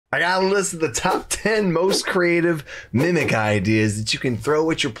I got a list of the top 10 most creative mimic ideas that you can throw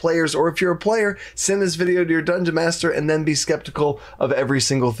at your players, or if you're a player, send this video to your dungeon master and then be skeptical of every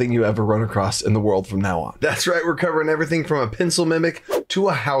single thing you ever run across in the world from now on. That's right, we're covering everything from a pencil mimic to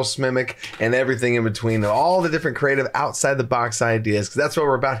a house mimic and everything in between, all the different creative outside the box ideas, because that's what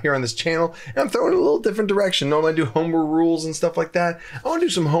we're about here on this channel. And I'm throwing it a little different direction. Normally I do homebrew rules and stuff like that. I want to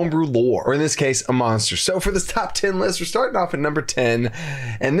do some homebrew lore, or in this case, a monster. So for this top 10 list, we're starting off at number 10,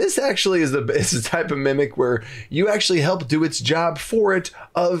 and this actually is it's a type of mimic where you actually help do its job for it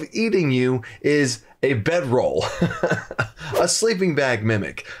of eating you, is a bedroll, a sleeping bag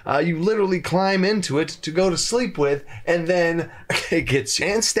mimic. You literally climb into it to go to sleep with, and then it gets you.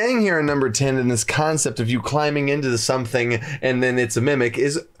 And staying here in number 10 in this concept of you climbing into something and then it's a mimic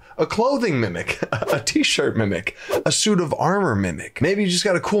is a clothing mimic, a t-shirt mimic, a suit of armor mimic. Maybe you just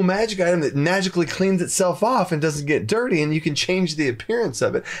got a cool magic item that magically cleans itself off and doesn't get dirty, and you can change the appearance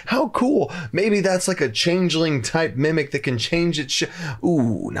of it. How cool. Maybe that's like a changeling type mimic that can change its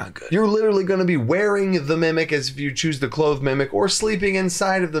ooh, not good. You're literally going to be wearing the mimic as if you choose the clothes mimic, or sleeping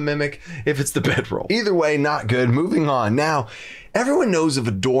inside of the mimic if it's the bedroll. Either way, not good. Moving on. Now, everyone knows of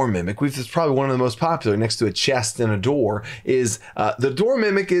a door mimic. It's probably one of the most popular next to a chest and a door. Is the door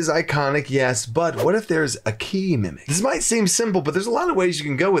mimic is iconic, yes, but what if there's a key mimic? This might seem simple, but there's a lot of ways you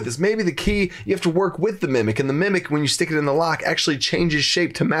can go with this. Maybe the key, you have to work with the mimic, and the mimic, when you stick it in the lock, actually changes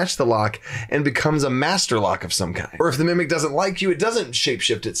shape to match the lock and becomes a master lock of some kind. Or if the mimic doesn't like you, it doesn't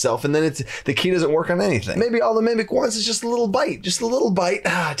shapeshift itself, and then the key doesn't work on anything. Maybe all the mimic wants is just a little bite,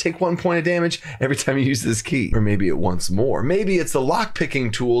 take 1 point of damage every time you use this key. Or maybe it wants more. Maybe it's the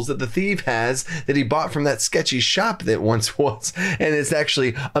lock-picking tools that the thief has that he bought from that sketchy shop that once was, and it's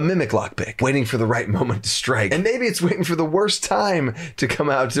actually a mimic lockpick, waiting for the right moment to strike. And maybe it's waiting for the worst time to come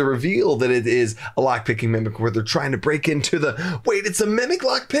out to reveal that it is a lockpicking mimic, where they're trying to break into wait, it's a mimic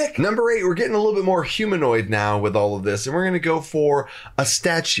lockpick? Number 8, we're getting a little bit more humanoid now with all of this, and we're going to go for a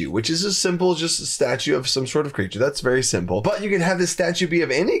statue, which is as simple as just a statue of some sort of creature. That's very simple. But you can have this statue be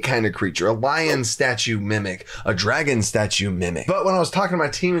of any kind of creature, a lion statue mimic, a dragon statue mimic. But when I was talking to my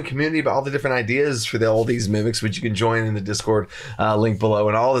team and community about all the different ideas for all these mimics, which you can join in the Discord link below,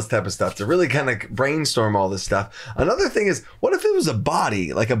 and all this type of stuff to really kind of brainstorm all this stuff. Another thing is, what if it was a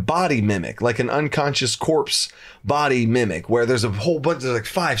body, like a body mimic, like an unconscious corpse body mimic, where there's a whole bunch, there's like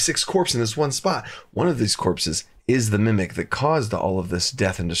 5, 6 corpses in this one spot. One of these corpses is the mimic that caused all of this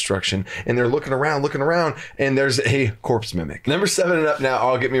death and destruction, and they're looking around, and there's a corpse mimic. Number 7 and up now,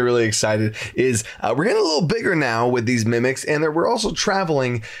 I'll get me really excited, is we're getting a little bigger now with these mimics, and we're also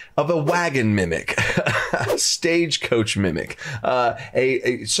traveling of a wagon mimic, a stagecoach mimic,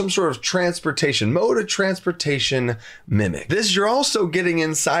 some sort of transportation, mode of transportation mimic. This you're also getting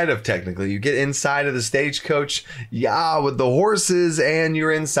inside of, technically. You get inside of the stagecoach, with the horses, and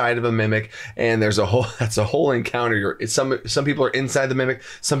you're inside of a mimic, and that's a whole encounter. Some people are inside the mimic,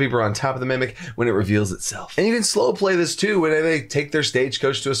 some people are on top of the mimic when it reveals itself. And you can slow play this too, when they take their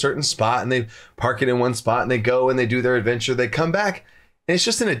stagecoach to a certain spot and they park it in one spot and they go and they do their adventure. They come back and it's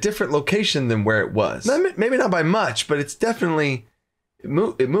just in a different location than where it was. Maybe not by much, but it's definitely it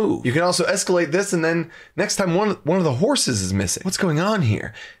moved. You can also escalate this, and then next time one of the horses is missing. What's going on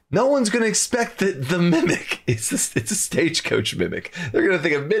here? No one's going to expect that the mimic it's a stagecoach mimic. They're going to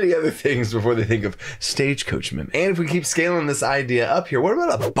think of many other things before they think of stagecoach mimic. And if we keep scaling this idea up here, what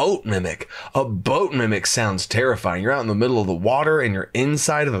about a boat mimic? A boat mimic sounds terrifying. You're out in the middle of the water and you're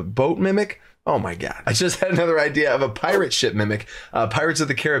inside of a boat mimic. Oh my God. I just had another idea of a pirate ship mimic. Pirates of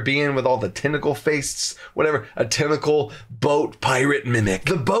the Caribbean with all the tentacle faces, whatever. A tentacle boat pirate mimic.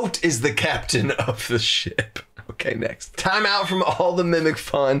 The boat is the captain of the ship. Okay, next. Time out from all the mimic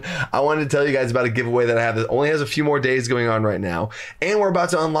fun. I wanted to tell you guys about a giveaway that I have that only has a few more days going on right now. And we're about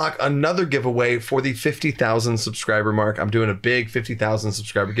to unlock another giveaway for the 50,000 subscriber mark. I'm doing a big 50,000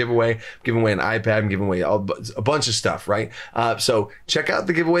 subscriber giveaway. I'm giving away an iPad. I'm giving away a bunch of stuff, right? So check out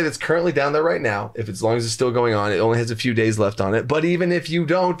the giveaway that's currently down there right now. As long as it's still going on, it only has a few days left on it. But even if you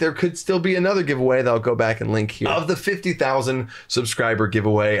don't, there could still be another giveaway that I'll go back and link here. Of the 50,000 subscriber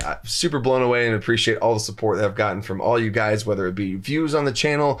giveaway, I'm super blown away and appreciate all the support that I've gotten from all you guys, whether it be views on the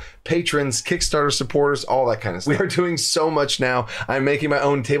channel, patrons, Kickstarter supporters, all that kind of stuff. We are doing so much now. I'm making my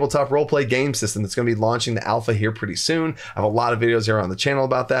own tabletop roleplay game system that's going to be launching the alpha here pretty soon. I have a lot of videos here on the channel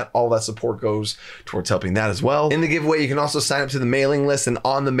about that. All that support goes towards helping that as well. In the giveaway, you can also sign up to the mailing list, and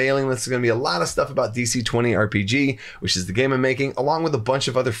on the mailing list is going to be a lot of stuff about DC20RPG, which is the game I'm making, along with a bunch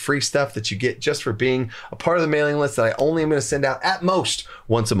of other free stuff that you get just for being a part of the mailing list that I only am going to send out at most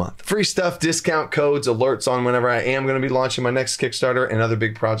once a month. Free stuff, discount codes, alerts, on whenever I am going to be launching my next Kickstarter and other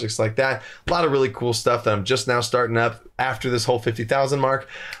big projects like that. A lot of really cool stuff that I'm just now starting up. After this whole 50,000 mark,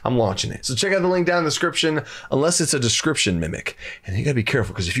 I'm launching it. So check out the link down in the description, unless it's a description mimic. And you gotta be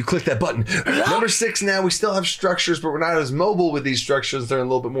careful, because if you click that button, number 6 now, we still have structures, but we're not as mobile with these structures. They're in a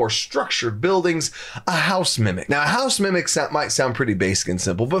little bit more structured buildings. A house mimic. Now, a house mimic might sound pretty basic and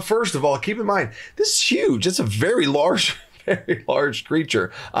simple, but first of all, keep in mind, this is huge. It's a very large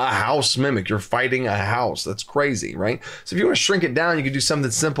creature. A house mimic. You're fighting a house. That's crazy, right? So if you want to shrink it down, you could do something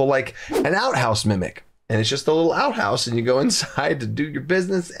simple like an outhouse mimic. And it's just a little outhouse, and you go inside to do your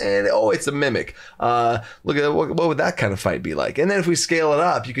business, and oh, it's a mimic. Look at what would that kind of fight be like? And then if we scale it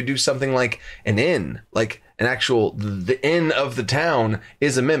up, you could do something like an inn, like an actual, the inn of the town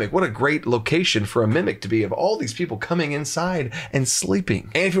is a mimic. What a great location for a mimic to be, of all these people coming inside and sleeping.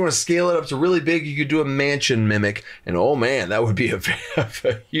 And if you want to scale it up to really big, you could do a mansion mimic, and oh man, that would be a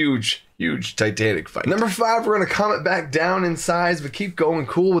huge Titanic fight. Number 5, we're gonna calm it back down in size, but keep going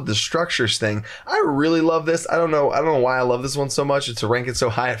cool with the structures thing. I really love this. I don't know why I love this one so much. It's ranking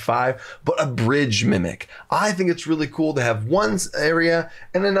so high at 5, but a bridge mimic. I think it's really cool to have one area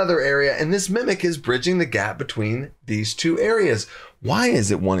and another area, and this mimic is bridging the gap between these two areas. Why is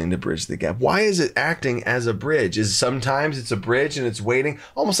it wanting to bridge the gap? Why is it acting as a bridge? Sometimes it's a bridge and it's waiting,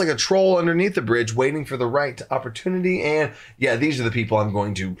 almost like a troll underneath the bridge, waiting for the right opportunity. And yeah, these are the people I'm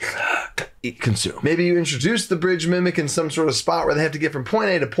going to consume. Maybe you introduce the bridge mimic in some sort of spot where they have to get from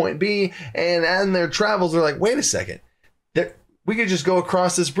point A to point B, and in their travels, they're like, wait a second, we could just go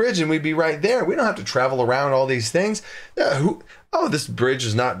across this bridge and we'd be right there. We don't have to travel around all these things. Oh, this bridge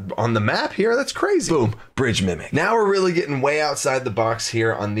is not on the map here. That's crazy. Boom, bridge mimic. Now we're really getting way outside the box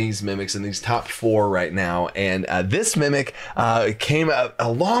here on these mimics and these top 4 right now. And this mimic came out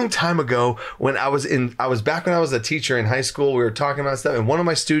a long time ago when I was back when I was a teacher in high school. We were talking about stuff, and one of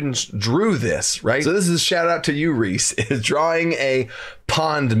my students drew this, right? So this is a shout out to you, Reese, is drawing a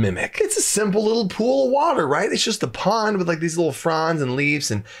pond mimic. It's a simple little pool of water, right? It's just a pond with like these little fronds and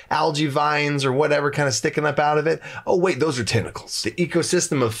leaves and algae vines or whatever kind of sticking up out of it. Oh wait, those are tentacles. The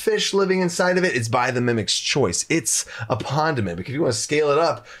ecosystem of fish living inside of it is by the mimic's choice. It's a pond mimic. If you want to scale it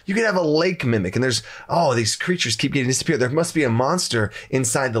up, you could have a lake mimic, and there's, oh, these creatures keep getting disappeared. There must be a monster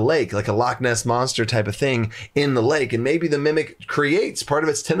inside the lake, like a Loch Ness monster type of thing in the lake, and maybe the mimic creates part of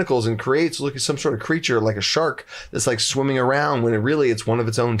its tentacles and creates, look at some sort of creature like a shark that's like swimming around, when it's one of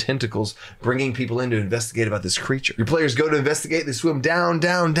its own tentacles bringing people in to investigate about this creature. Your players go to investigate, they swim down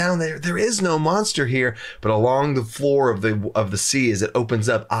there is no monster here, but along the floor of the sea, as it opens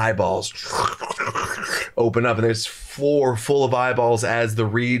up, eyeballs open up, and there's floor full of eyeballs as the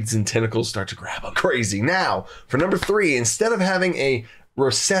reeds and tentacles start to grab them. Crazy. Now for number 3, instead of having a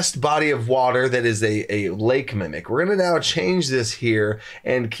recessed body of water that is a lake mimic, we're going to now change this here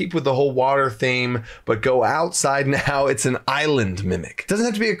and keep with the whole water theme, but go outside. Now it's an island mimic. It doesn't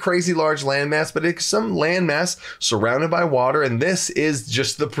have to be a crazy large landmass, but it's some landmass surrounded by water, and this is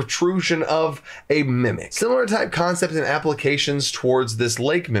just the protrusion of a mimic. Similar type concept and applications towards this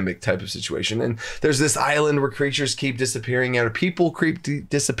lake mimic type of situation. And there's this island where creatures keep disappearing out, or people keep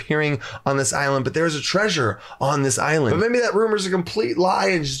disappearing on this island, but there's a treasure on this island. But maybe that rumor is a complete lie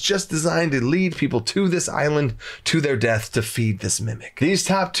and is just designed to lead people to this island to their death to feed this mimic. These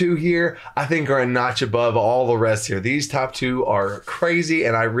top 2 here, I think, are a notch above all the rest here. These top 2 are crazy,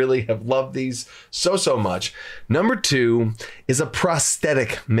 and I really have loved these so much. Number 2 is a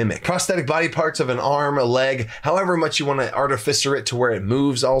prosthetic mimic. Prosthetic body parts of an arm, a leg, however much you want to artificer it to where it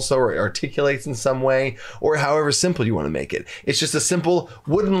moves also, or articulates in some way, or however simple you want to make it. It's just a simple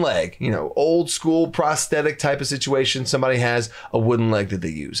wooden leg, old school prosthetic type of situation. Somebody has a wooden leg that they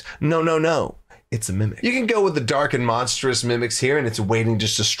use. No. It's a mimic. You can go with the dark and monstrous mimics here, and it's waiting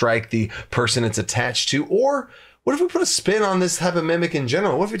just to strike the person it's attached to. Or what if we put a spin on this type of mimic in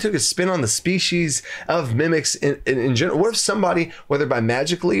general? What if we took a spin on the species of mimics in general? What if somebody, whether by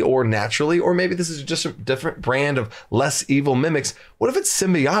magically or naturally, or maybe this is just a different brand of less evil mimics, what if it's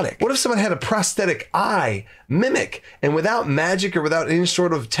symbiotic? What if someone had a prosthetic eye mimic, and without magic or without any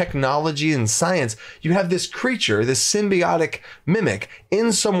sort of technology and science, you have this creature, this symbiotic mimic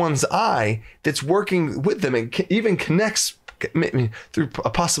in someone's eye that's working with them and even connects through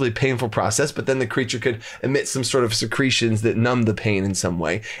a possibly painful process, but then the creature could emit some sort of secretions that numb the pain in some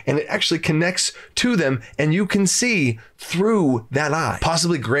way, and it actually connects to them, and you can see through that eye,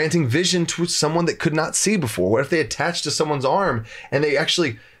 possibly granting vision to someone that could not see before. What if they attach to someone's arm and they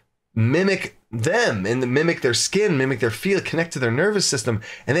actually mimic them and mimic their skin, mimic their feel, connect to their nervous system,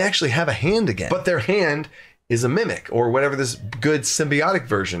 and they actually have a hand again, but their hand is a mimic, or whatever this good symbiotic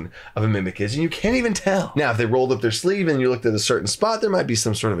version of a mimic is, and you can't even tell. Now, if they rolled up their sleeve and you looked at a certain spot, there might be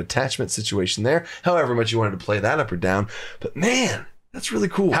some sort of attachment situation there, however much you wanted to play that up or down. But man, that's really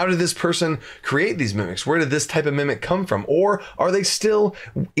cool. How did this person create these mimics? Where did this type of mimic come from? Or are they still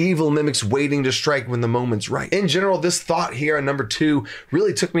evil mimics waiting to strike when the moment's right? In general, this thought here on number 2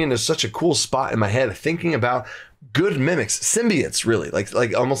 really took me into such a cool spot in my head, thinking about good mimics, symbiotes, really,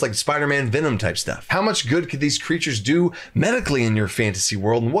 like almost like Spider-Man Venom type stuff. How much good could these creatures do medically in your fantasy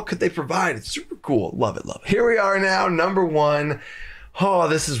world, and what could they provide? It's super cool. Love it, love it. Here we are now, number 1. Oh,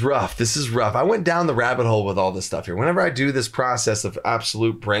 this is rough. This is rough. I went down the rabbit hole with all this stuff here. Whenever I do this process of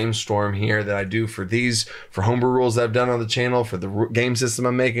absolute brainstorm here that I do for homebrew rules that I've done on the channel, for the game system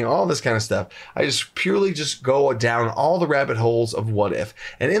I'm making, all this kind of stuff, I just purely go down all the rabbit holes of what if.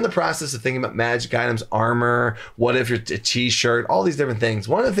 And in the process of thinking about magic items, armor, what if you're a t-shirt, all these different things,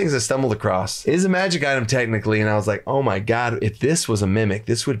 one of the things I stumbled across is a magic item technically, and I was like, oh my God, if this was a mimic,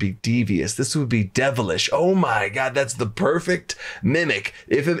 this would be devious. This would be devilish. Oh my God, that's the perfect mimic.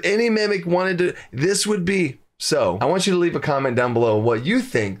 If any mimic wanted to, this would be. So I want you to leave a comment down below what you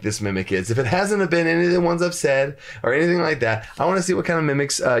think this mimic is. If it hasn't been any of the ones I've said or anything like that, I want to see what kind of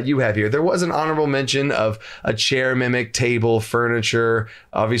mimics you have here. There was an honorable mention of a chair mimic, table, furniture.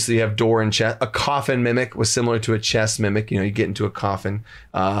 Obviously you have door and chest. A coffin mimic was similar to a chest mimic. You know, you get into a coffin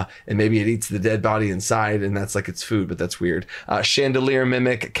and maybe it eats the dead body inside and that's like its food, but that's weird. Chandelier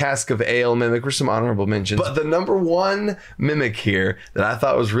mimic, cask of ale mimic were some honorable mentions. But the number 1 mimic here that I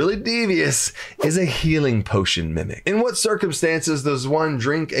thought was really devious is a healing potion mimic. In what circumstances does one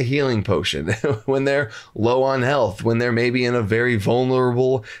drink a healing potion? When they're low on health, when they're maybe in a very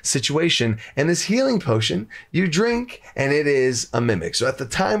vulnerable situation, and this healing potion you drink and it is a mimic. So at the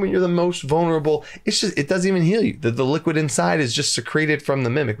time when you're the most vulnerable, it doesn't even heal you. The liquid inside is just secreted from the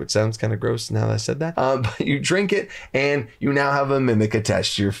mimic, which sounds kind of gross now that I said that. But you drink it and you now have a mimic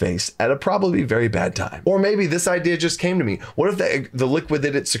attached to your face at a probably very bad time. Or maybe this idea just came to me. What if the liquid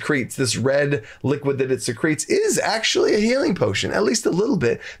that it secretes, this red liquid that it secretes, is actually a healing potion, at least a little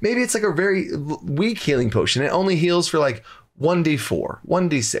bit. Maybe it's like a very weak healing potion. It only heals for like 1d4,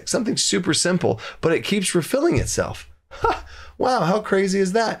 1d6, something super simple, but it keeps refilling itself. Wow, how crazy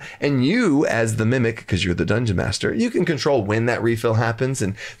is that? And you, as the mimic, because you're the dungeon master, you can control when that refill happens,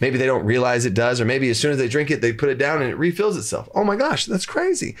 and maybe they don't realize it does, or maybe as soon as they drink it, they put it down and it refills itself. Oh my gosh, that's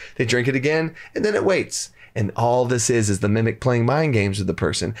crazy. They drink it again, and then it waits. And all this is the mimic playing mind games with the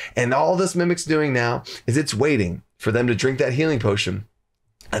person. And all this mimic's doing now is it's waiting for them to drink that healing potion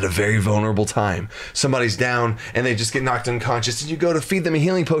at a very vulnerable time. Somebody's down and they just get knocked unconscious, and you go to feed them a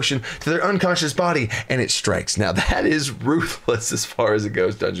healing potion to their unconscious body and it strikes. Now that is ruthless as far as it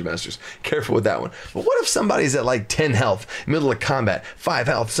goes, Dungeon Masters. Careful with that one. But what if somebody's at like 10 health, middle of combat, 5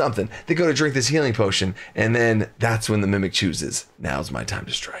 health, something. They go to drink this healing potion, and then that's when the mimic chooses, now's my time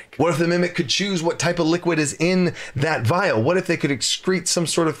to strike. What if the mimic could choose what type of liquid is in that vial? What if they could excrete some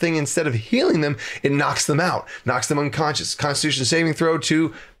sort of thing instead of healing them? It knocks them out, knocks them unconscious. Constitution saving throw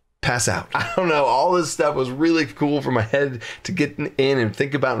to pass out. I don't know. All this stuff was really cool for my head to get in and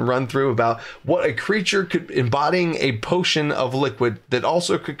think about and run through about what a creature could, embodying a potion of liquid that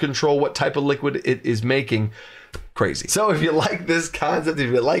also could control what type of liquid it is making. Crazy. So if you like this concept,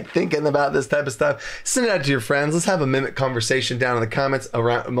 if you like thinking about this type of stuff, send it out to your friends. Let's have a mimic conversation down in the comments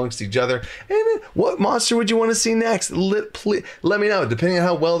around amongst each other. And what monster would you want to see next? Let me know. Depending on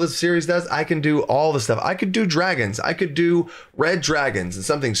how well this series does, I can do all the stuff. I could do dragons. I could do red dragons and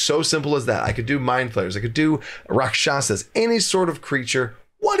something so simple as that. I could do mind flayers. I could do rakshasas, any sort of creature.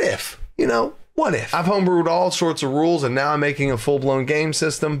 What if, you know? What if? I've homebrewed all sorts of rules and now I'm making a full-blown game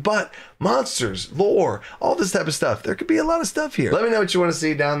system, but monsters, lore, all this type of stuff. There could be a lot of stuff here. Let me know what you want to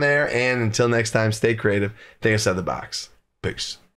see down there, and until next time, stay creative, think outside the box. Peace.